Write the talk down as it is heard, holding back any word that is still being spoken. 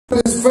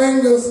his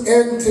fingers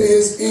into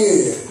his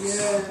ears.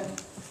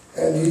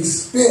 And he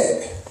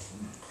spit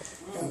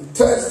and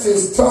touched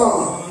his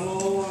tongue.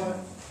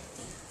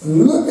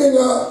 Looking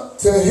up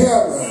to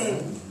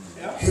heaven,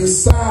 he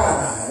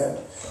sighed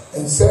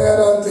and said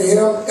unto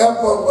him,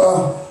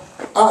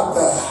 Ephphatha,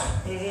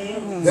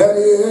 that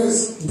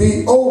is,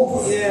 be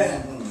open.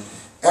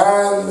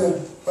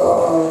 And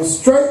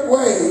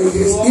straightway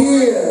his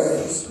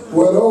ears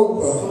were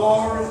open,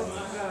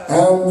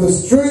 and the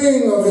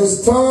string of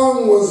his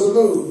tongue was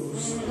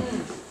loose,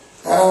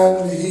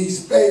 and he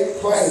spake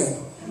plain.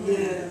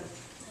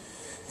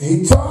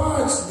 He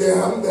charged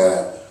them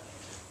that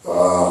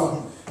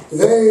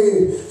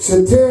they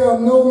should tell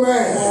no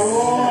man.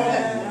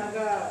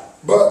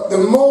 But the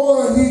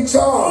more he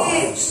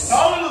charged,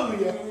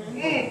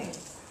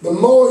 the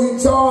more he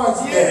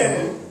charged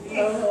them,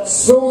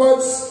 so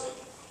much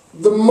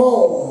the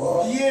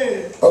more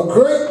a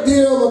great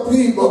deal of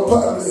people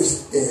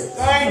published it.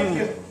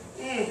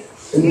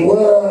 And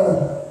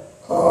were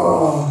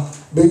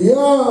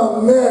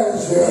beyond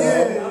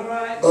measure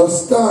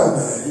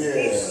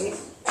astonished,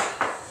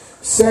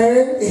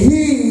 saying,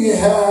 He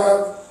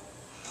hath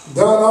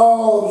done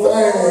all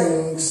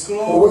things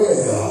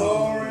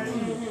well.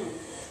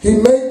 He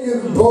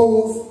maketh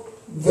both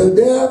the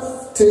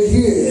deaf to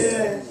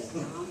hear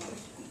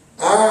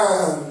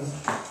and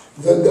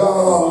the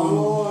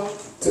dumb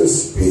to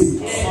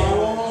speak.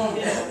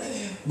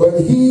 But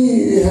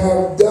he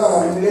hath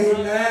done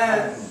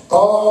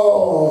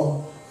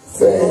all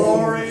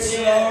things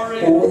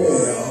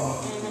well.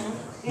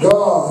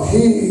 God,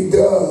 he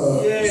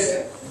does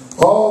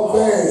all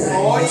things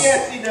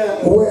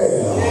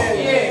well.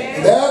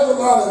 There's a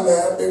lot of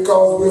that,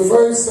 because we're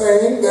first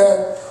saying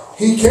that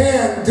he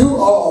can do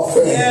all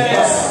things.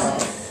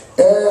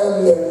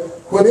 And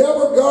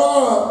whenever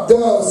God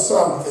does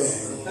something,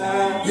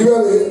 you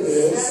better hear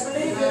this,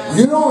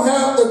 you don't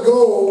have to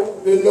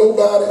go to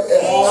nobody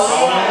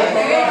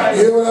else.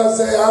 You hear what I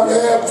say? I've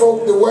had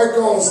folk to work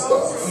on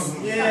stuff.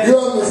 You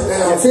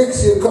understand?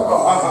 Fix your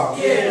car.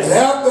 And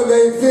after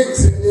they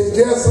fix it, it's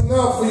just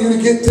enough for you to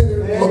get to the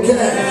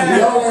mechanic.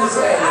 Y'all ain't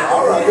saying,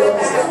 all right, you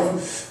understand?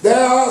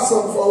 There are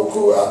some folk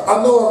who,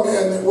 I know a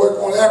man that work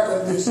on air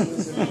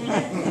conditioners.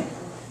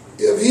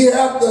 If he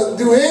have to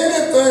do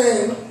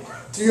anything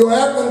to your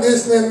air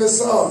conditioning in the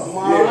summer,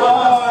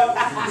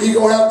 he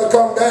gonna have to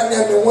come back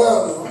in the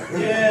winter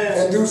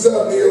and do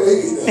something to your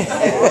heater.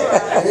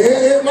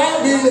 It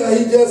might be that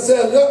he just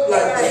set it up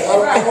like that.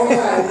 I don't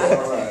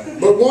know.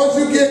 But once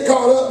you get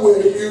caught up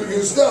with it,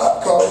 you stop,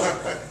 because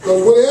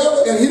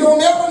whatever, and he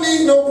don't ever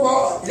need no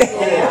part.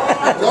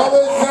 It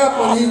always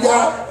happens, he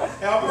got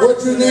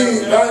what you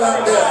need right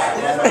out there.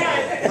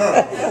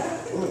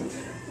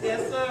 Yes,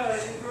 sir.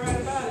 You're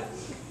right about it.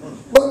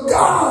 But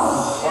God,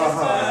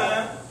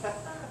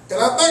 and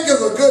I think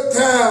it's a good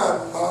time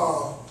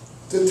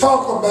to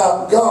talk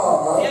about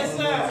God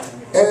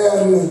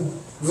and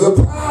the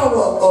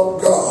power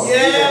of God.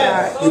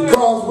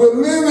 Because we're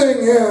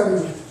living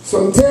in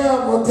some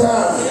terrible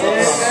times.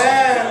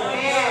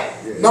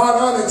 Not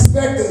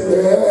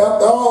unexpectedly.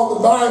 After all,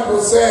 the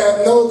Bible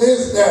said, know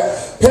this,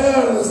 that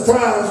perilous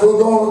times were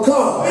going to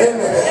come.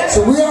 Amen.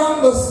 So we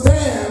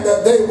understand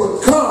that they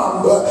would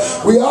come, but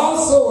we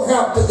also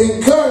have to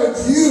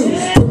encourage you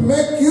to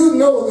make you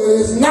know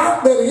that it's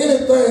not that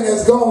anything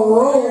has gone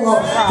wrong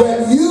or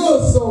that you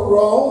are so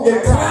wrong.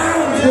 The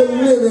times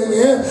we're living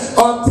in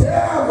are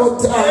terrible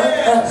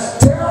times, and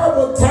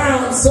terrible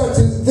times such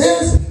as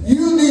this,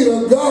 you need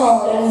a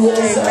God on your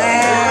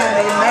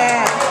side.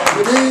 Amen.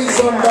 You need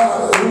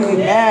somebody who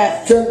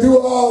can do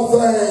all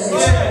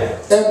things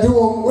and do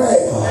them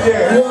well.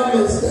 You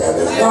understand?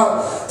 It's not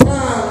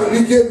time to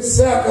be getting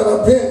second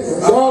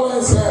opinions. Y'all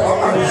ain't saying,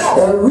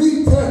 and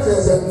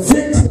retouches and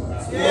fixes.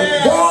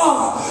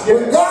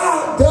 When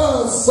God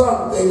does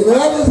something, and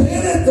that is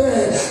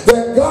anything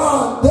that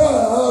God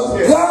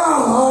does,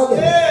 God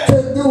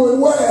can do it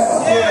well.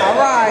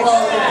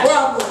 The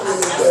problem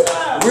is that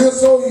we're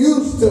so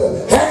used to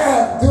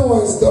half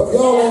doing stuff.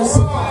 Y'all ain't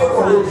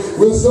saying,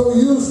 we're so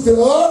used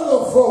to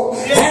other folk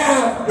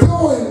half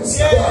doing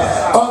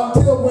stuff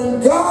until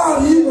when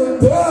God even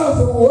does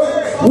the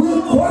work,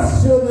 we're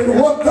questioning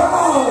what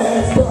God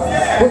has done.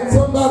 When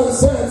somebody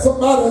said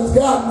somebody's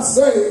gotten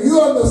saved, you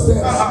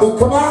understand, but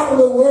come out of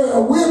the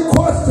world, we're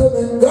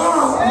questioning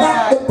God,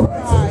 not the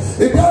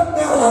person. It doesn't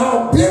matter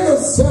how big a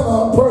sinner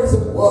a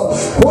person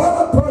was, what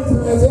a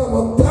person has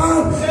ever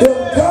done.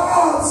 If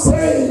God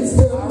saves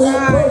them,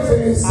 that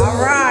person is saved.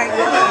 All right.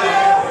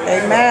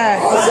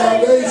 Amen. Our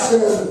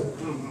salvation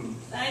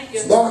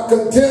is not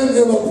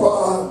contingent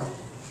upon,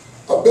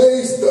 or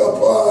based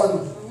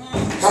upon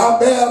how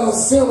bad a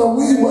sinner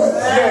we were.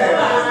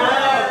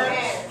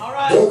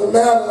 Doesn't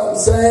matter, I'm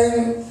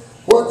saying,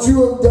 what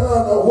you have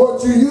done or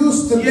what you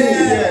used to be.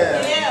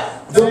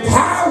 The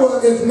power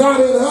is not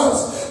in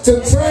us to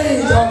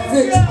change or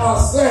fix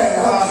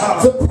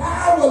ourselves. The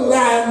power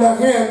lies in the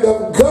hand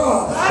of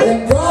God.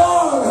 And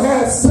God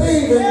has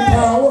saving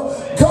power.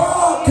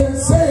 God can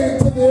save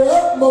to the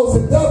utmost.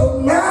 It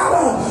doesn't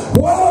matter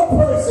what a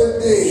person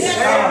did.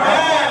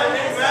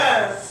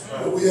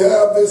 We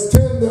have this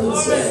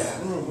tendency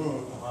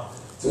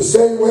to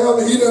say, well,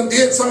 he done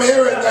did some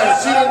everything.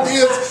 She done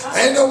did,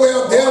 ain't no way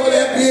a devil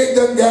that big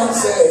done got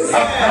saved.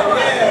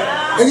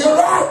 And you're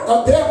right,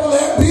 a devil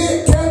that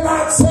big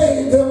cannot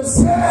save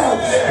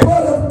themselves.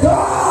 But if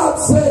God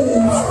saves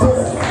them,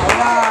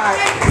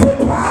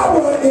 the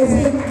power is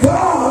in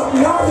God,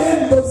 not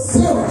in the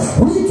sinner.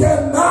 We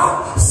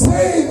cannot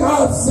save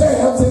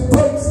ourselves. It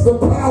takes the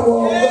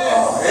power of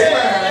God.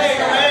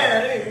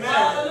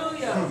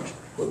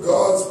 But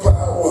God's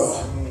power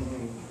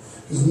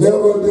is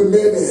never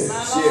diminished.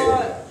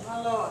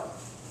 My Lord.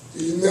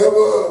 He's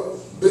never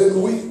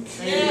been weak.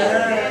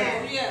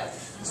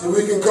 See,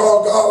 we can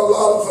call God a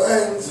lot of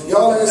things.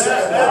 Y'all ain't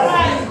saying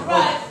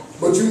that.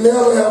 But you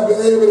never have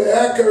been able to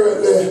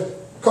accurately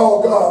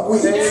call God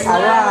weak.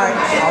 All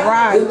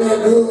right. Isn't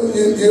that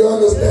good? You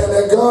understand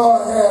that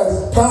God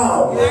has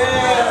power.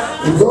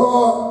 And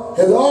God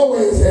has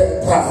always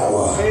had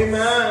power.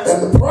 Amen.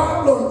 And the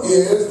problem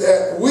is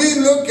that we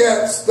look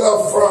at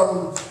stuff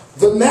from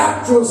the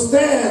natural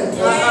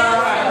standpoint.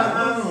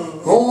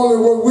 Only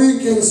what we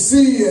can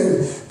see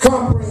and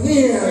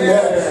comprehend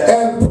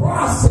and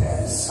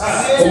process.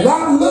 And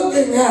not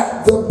looking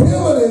at the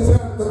abilities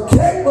and the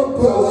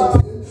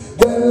capabilities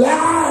that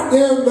lie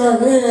in the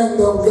hand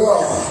of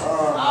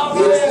God.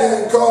 This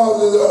thing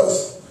causes us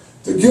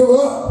to give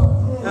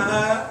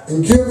up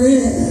and give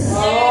in.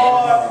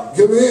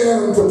 Give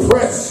in to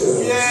pressure.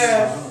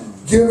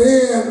 Give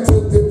in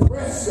to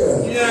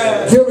depression.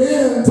 Give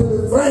in to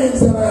the things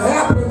that are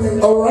happening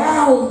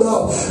around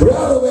us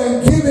rather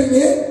than giving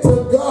it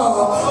to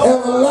God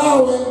and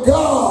allowing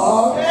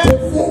God to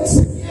fix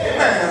it.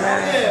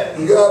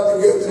 You got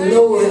to get to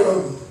know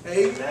Him.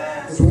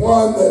 It's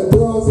one that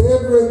does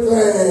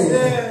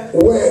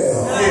everything well.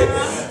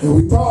 And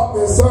we talked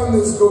in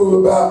Sunday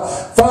school about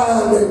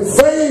finding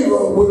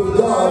favor with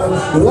God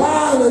and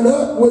lining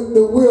up with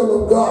the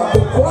will of God.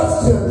 The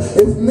question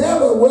is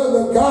never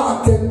whether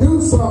God can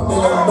do something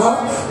or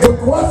not. The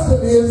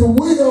question is,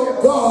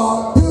 will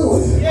God do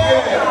it?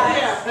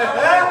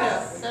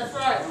 That's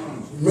right.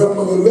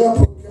 Remember the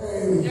leper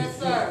came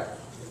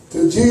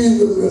to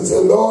Jesus and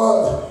said,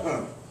 Lord,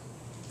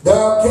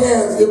 thou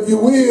canst, if you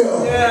will,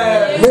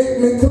 make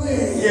me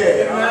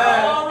clean.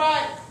 All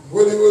right.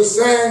 What he was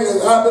saying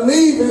is, I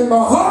believe in my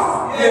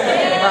heart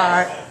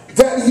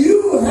that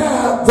you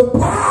have the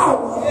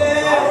power.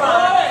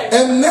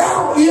 And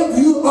now if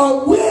you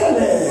are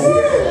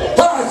willing, I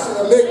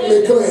shall make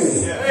me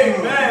clean.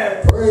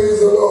 Praise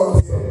the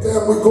Lord.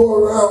 Sometimes we go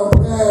around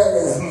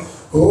bragging,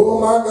 oh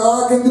my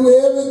God can do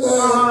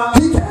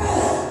everything. He can.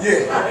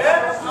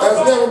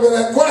 There's never been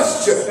that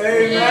question.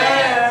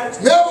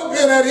 It's never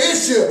been that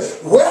issue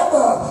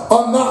whether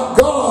or not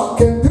God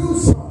can do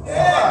something.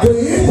 The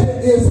issue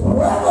is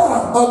whether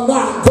or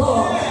not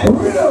God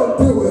will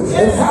do it.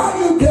 And how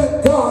you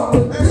get God to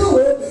do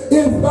it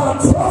is by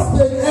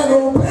trusting and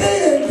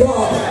obeying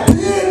God.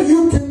 Then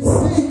you can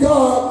see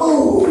God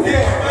move.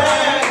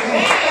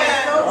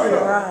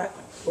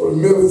 Or the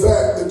mere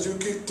fact that you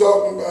keep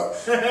talking about,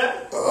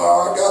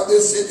 I got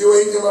this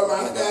situation, but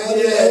my God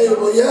is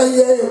able. Yeah,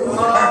 he able.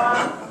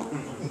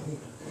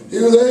 He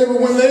was able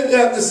when they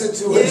got the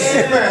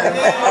situation.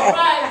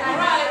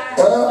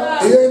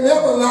 He ain't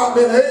never not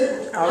been able.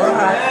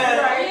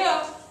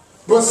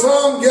 But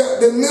some get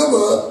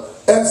delivered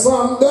and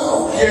some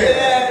don't.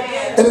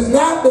 And it's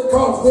not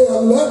because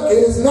they're lucky.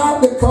 It's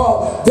not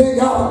because they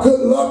got a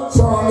good luck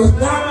charm. It's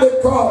not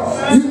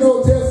because,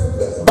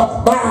 just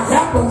by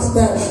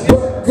happenstance.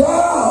 But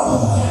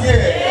God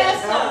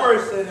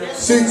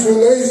seeks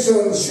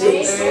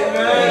relationships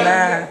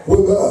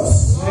with us.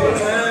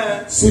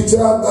 Seeks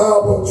out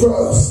our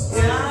trust.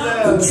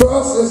 And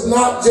trust is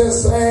not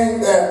just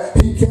saying that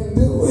He can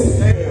do it.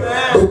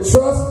 But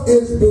trust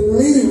is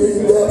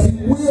believing that He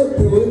will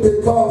do it,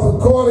 because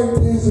according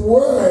to His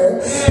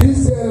word, He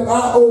said, if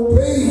I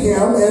obey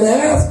Him and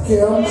ask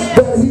Him,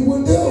 that He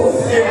will do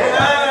it.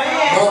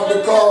 Not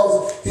because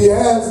He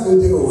has to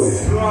do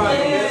it.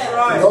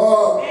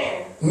 God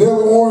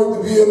never wanted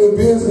to be in the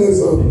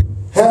business of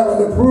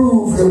having to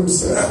prove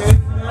Himself.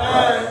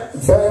 In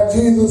fact,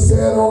 Jesus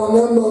said on a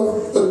number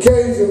of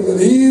occasions, an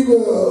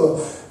evil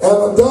and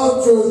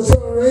adulterous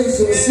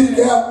generation seek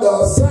after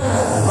a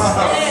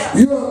sign.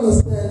 You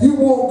understand? You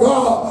want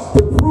God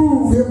to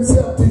prove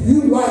Himself to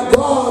you like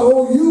God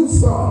owe you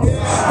something.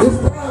 It's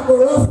time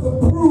for us to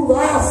prove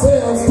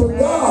ourselves to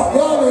God.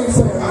 God ain't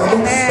saying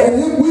that. And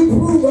if we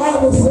prove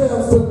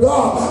ourselves to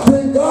God,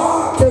 then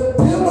God can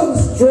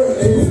demonstrate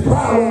His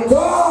power.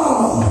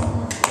 God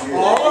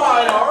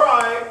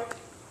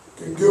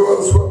can give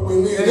us what we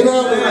need. Get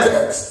out of the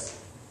text.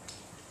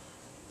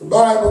 The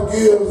Bible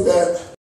gives that